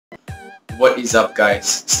What is up,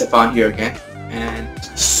 guys? Stefan here again, and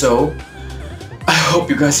so I hope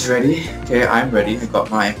you guys are ready. Okay, I'm ready. I got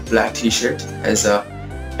my black t-shirt, as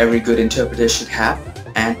every good interpreter should have,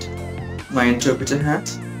 and my interpreter hat.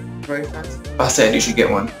 Very fancy. I said you should get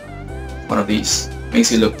one of these.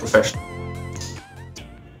 Makes you look professional.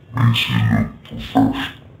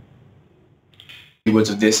 Words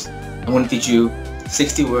of this. I'm going to teach you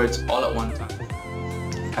 60 words all at one time.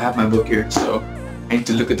 I have my book here, so I need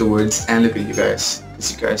to look at the words and look at you guys,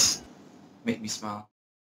 because you guys make me smile.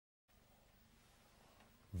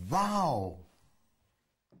 Wow!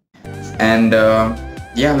 And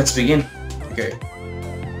yeah, let's begin. Okay.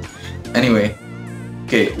 Anyway,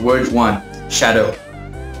 okay, word 1, shadow.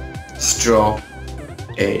 Straw.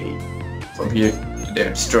 From here to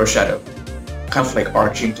there, straw shadow. Kind of like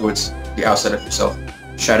arching towards the outside of yourself.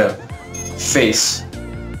 Shadow. Face.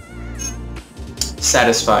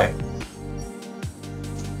 Satisfy.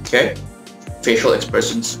 Okay? Facial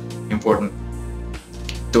expressions, important.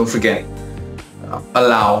 Don't forget.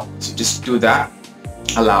 Allow. So just do that.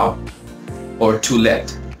 Allow. Or to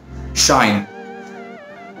let. Shine.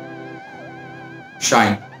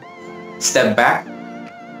 Shine. Step back.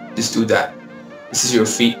 Just do that. This is your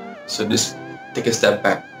feet, so just take a step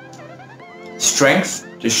back. Strength.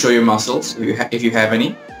 Just show your muscles if you have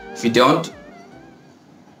any. If you don't,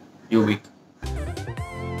 you're weak.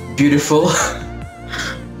 Beautiful.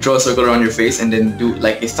 Draw a circle around your face and then do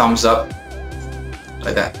like a thumbs up,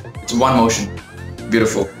 like that. It's one motion.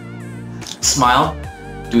 Beautiful. Smile.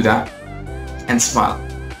 Do that and smile.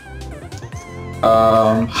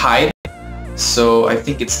 Hide. So I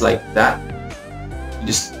think it's like that. You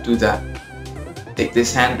just do that. Take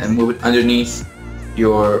this hand and move it underneath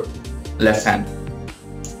your left hand.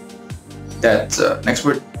 That's next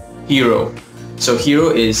word. Hero. So hero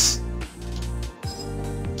is,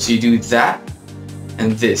 so you do that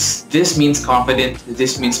and this. This means confident,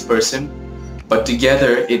 this means person, but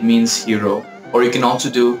together it means hero. Or you can also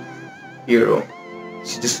do hero.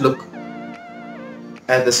 So just look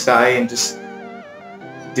at the sky and just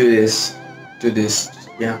do this. Do this.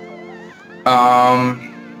 Yeah.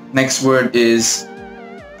 Next word is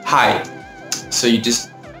high. So you just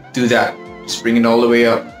do that. Just bring it all the way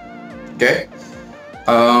up. Okay.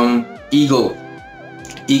 Eagle.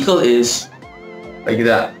 Eagle is like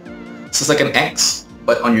that. So it's like an X,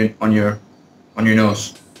 but on your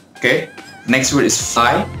nose. Okay. Next word is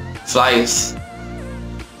fly. Fly is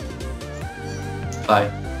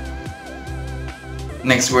fly.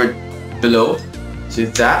 Next word, below. So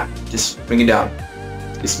that, just bring it down.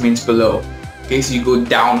 This means below. Okay, so you go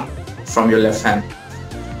down from your left hand.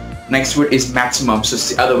 Next word is maximum. So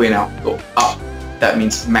it's the other way now. Go up. That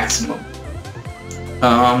means maximum.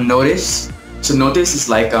 Notice. So notice is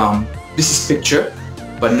like this is picture,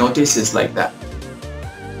 but notice is like that.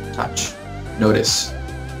 Touch. Notice.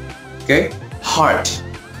 Okay. Heart.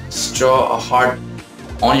 Just draw a heart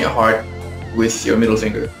on your heart with your middle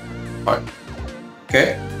finger. Heart.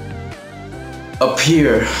 Okay.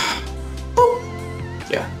 Appear.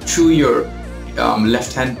 Yeah. Through your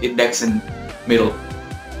left hand index and middle.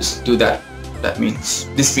 Just do that.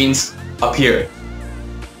 This means appear.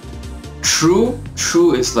 True.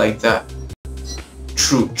 True is like that.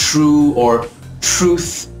 True or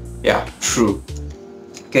truth. Yeah, true.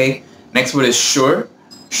 Okay. Next word is sure.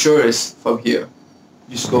 Sure is from here.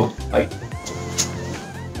 Just go like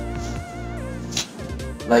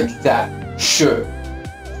that. Sure.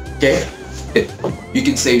 Okay. You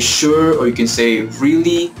can say sure or you can say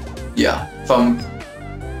really. Yeah, from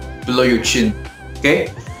below your chin.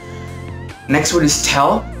 Okay. Next word is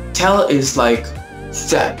tell. Tell is like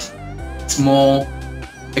that. It's more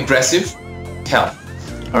aggressive. Tell.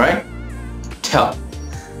 Alright? Tell.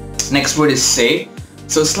 Next word is say.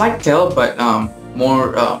 So it's like tell but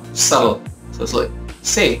more subtle. So it's like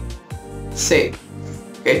say. Say.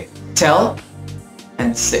 Okay? Tell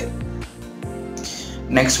and say.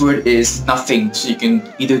 Next word is nothing. So you can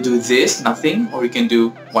either do this, nothing, or you can do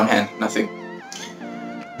one hand, nothing.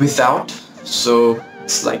 Without. So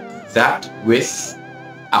it's like that,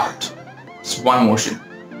 without. It's one motion.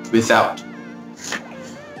 Without.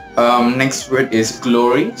 Next word is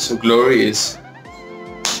glory. So glory is,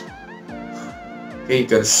 okay, you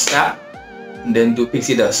gotta snap and then do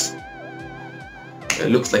pixie dust. It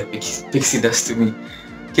looks like pixie dust to me.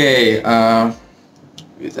 Okay,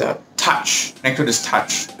 without. Touch. Next word is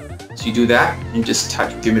touch. So you do that, you just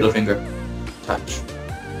touch with your middle finger. Touch.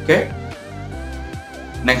 Okay.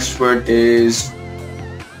 Next word is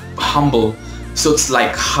humble. So it's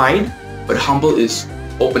like hide, but humble is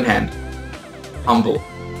open hand. Humble.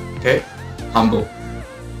 Okay? Humble.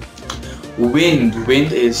 Wind.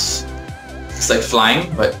 Wind is, it's like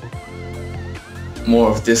flying, but more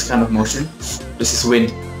of this kind of motion. This is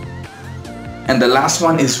wind. And the last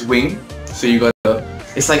one is wing. So you gotta,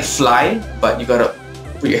 it's like fly, but you gotta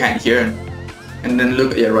put your hand here and then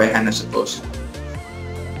look at your right hand, I suppose.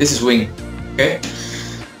 This is wing. Okay.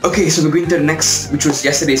 Okay, so we're going to the next, which was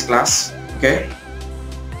yesterday's class. Okay.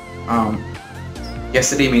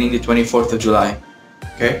 Yesterday meaning the 24th of July.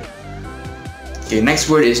 Okay. Okay, next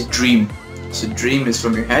word is dream. So dream is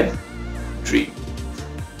from your head. Dream.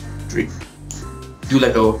 Dream. Do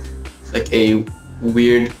like a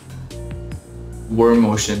weird worm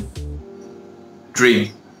motion.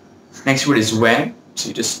 Dream. Next word is when. So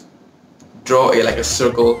you just draw a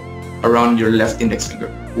circle around your left index finger.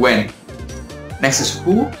 When. Next is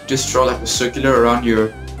who. Just draw like a circular around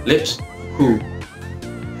your lips. Who.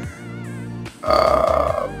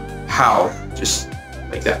 How. Just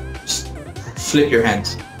like that. Just flip your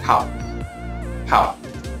hands. How. How.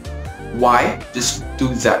 Why. Just do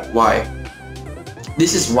that. Why.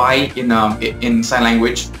 This is Y in sign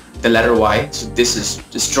language. The letter Y. So this is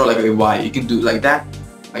just draw like a Y. You can do like that.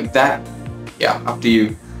 Like that. Yeah. Up to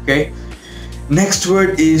you. Okay. Next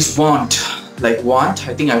word is want. Like want.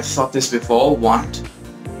 I think I've thought this before. Want.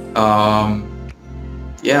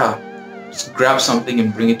 Yeah. Just grab something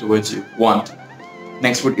and bring it towards you. Want.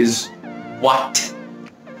 Next word is what.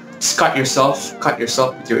 Just cut yourself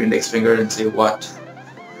with your index finger and say what.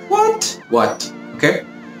 What? What? Okay.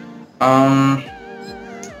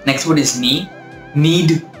 Next word is need.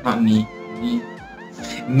 Need. Not need. Need.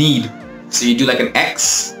 Need. So you do like an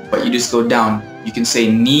X, but you just go down. You can say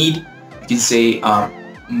need. You can say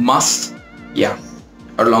must. Yeah.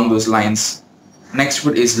 Along those lines. Next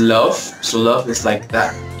word is love. So love is like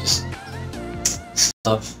that. Just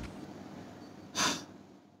love.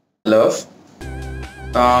 Love.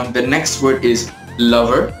 The next word is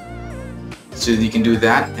lover. So you can do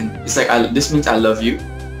that, and it's like this means I love you.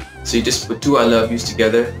 So you just put two I love yous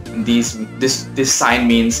together, and this sign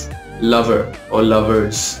means lover or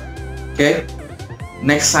lovers. Okay.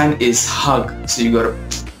 Next sign is hug. So you gotta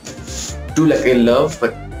do like a love,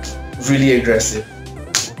 but really aggressive.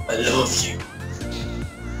 I love you.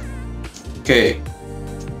 Okay.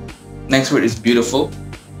 Next word is beautiful.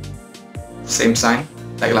 Same sign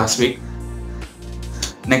like last week.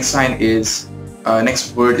 Next sign is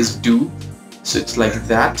next word is do. So it's like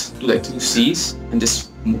that. Do like two C's and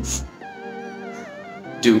just move.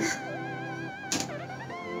 Do.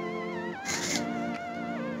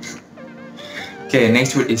 Okay,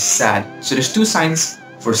 next word is sad. So there's two signs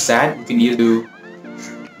for sad. You can either do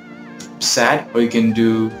sad or you can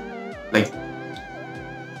do like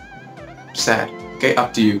sad. Okay,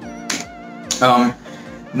 up to you.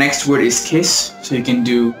 Next word is kiss. So you can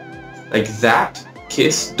do like that.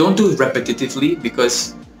 Kiss. Don't do it repetitively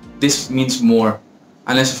because this means more.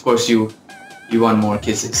 Unless of course you want more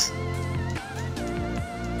kisses.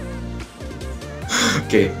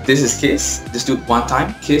 Okay, this is kiss. Just do it one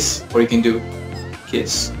time. Kiss. Or you can do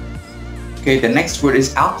kiss. Okay, the next word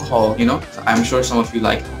is alcohol. You know, I'm sure some of you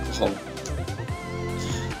like alcohol.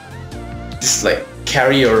 Just like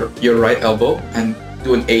carry your right elbow and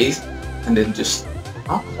do an A and then just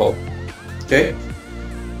alcohol. Okay.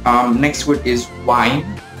 Next word is wine.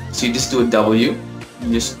 So you just do a W.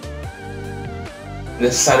 You just the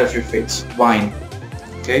side of your face. Wine.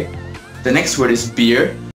 Okay. The next word is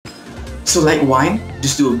beer. So like wine,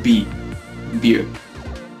 just do a B. Beer.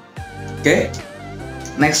 Okay.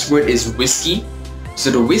 Next word is whiskey. So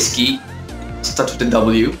the whiskey starts with a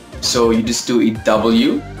W. So you just do a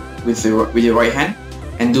W with your right hand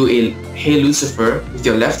and do a Hey Lucifer with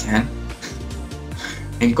your left hand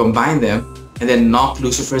and combine them and then knock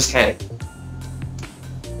Lucifer's head.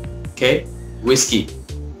 Okay? Whiskey.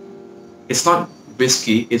 It's not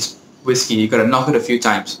whiskey, it's whiskey. You gotta knock it a few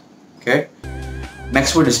times. Okay?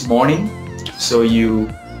 Next word is morning. So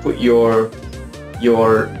you put your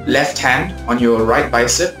left hand on your right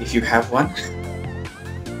bicep if you have one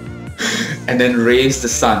and then raise the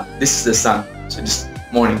sun. This is the sun. So just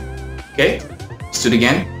morning. Okay? Let's do it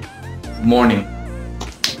again. Morning.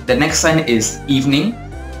 The next sign is evening.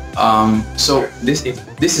 So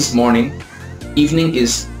if this is morning, evening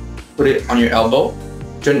is put it on your elbow,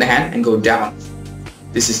 turn the hand and go down.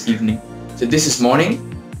 This is evening. So this is morning,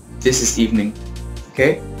 this is evening.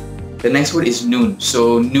 Okay? The next word is noon.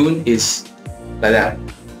 So noon is like that.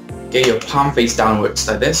 Okay, your palm face downwards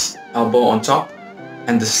like this, elbow on top,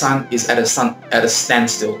 and the sun is at a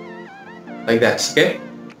standstill. Like that, okay?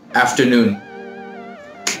 Afternoon.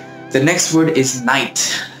 The next word is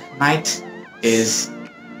night. Night is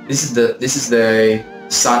this is the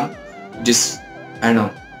sun. Just I don't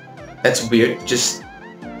know. That's weird. Just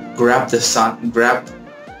grab the sun, grab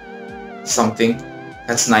something.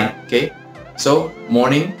 That's night, okay? So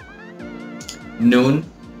morning, noon,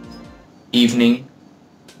 evening,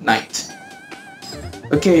 night.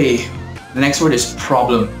 Okay, the next word is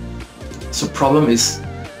problem. So problem is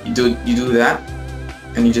you do that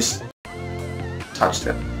and you just touch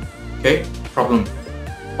that. Okay, problem.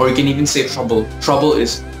 Or you can even say trouble. Trouble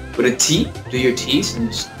is with a T, do your T's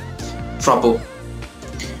and just trouble.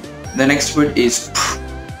 The next word is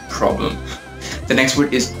problem. The next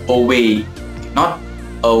word is away. Not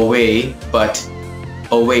away, but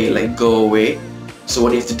away, like go away. So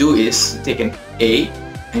what you have to do is take an A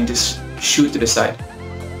and just shoot to the side.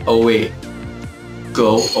 Away.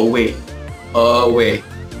 Go away. Away.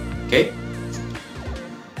 Okay?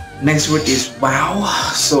 Next word is wow.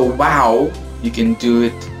 So wow, you can do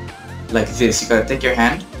it like this. You gotta take your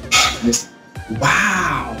hand and just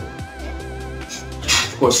wow.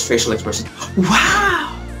 Of course, facial expression. Wow.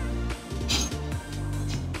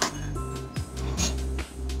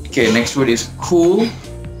 Okay, next word is cool.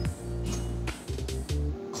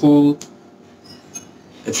 Cool.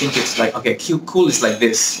 I think it's like, okay, cool is like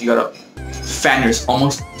this. You gotta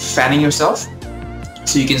almost fanning yourself.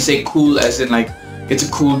 So you can say cool as in like, it's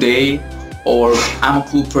a cool day, or I'm a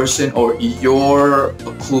cool person, or you're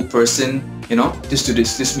a cool person, you know, just do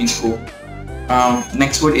this. This means cool.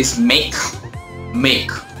 Next word is make.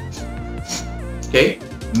 Make. Okay?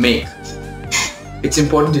 Make. It's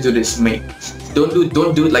important to do this, make.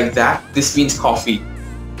 Don't do it like that. This means coffee.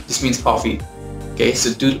 This means coffee. Okay,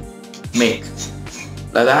 so do make.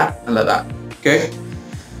 Like that and like that. Okay?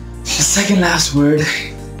 The second last word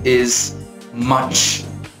is much.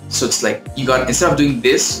 So it's like you got, instead of doing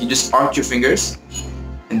this, you just arc your fingers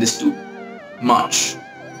and just do much.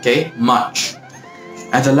 Okay? Much.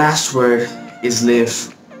 And the last word is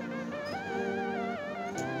live.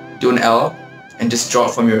 Do an L and just draw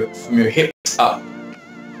it from your hips up.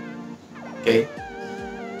 Okay?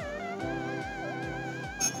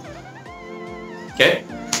 Okay?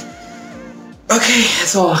 Okay,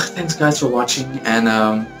 that's all. Thanks guys for watching, and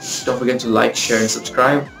don't forget to like, share and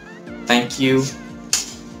subscribe. Thank you.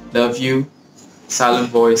 Love you. Silent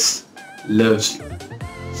Voice loves you.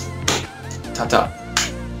 Ta-ta.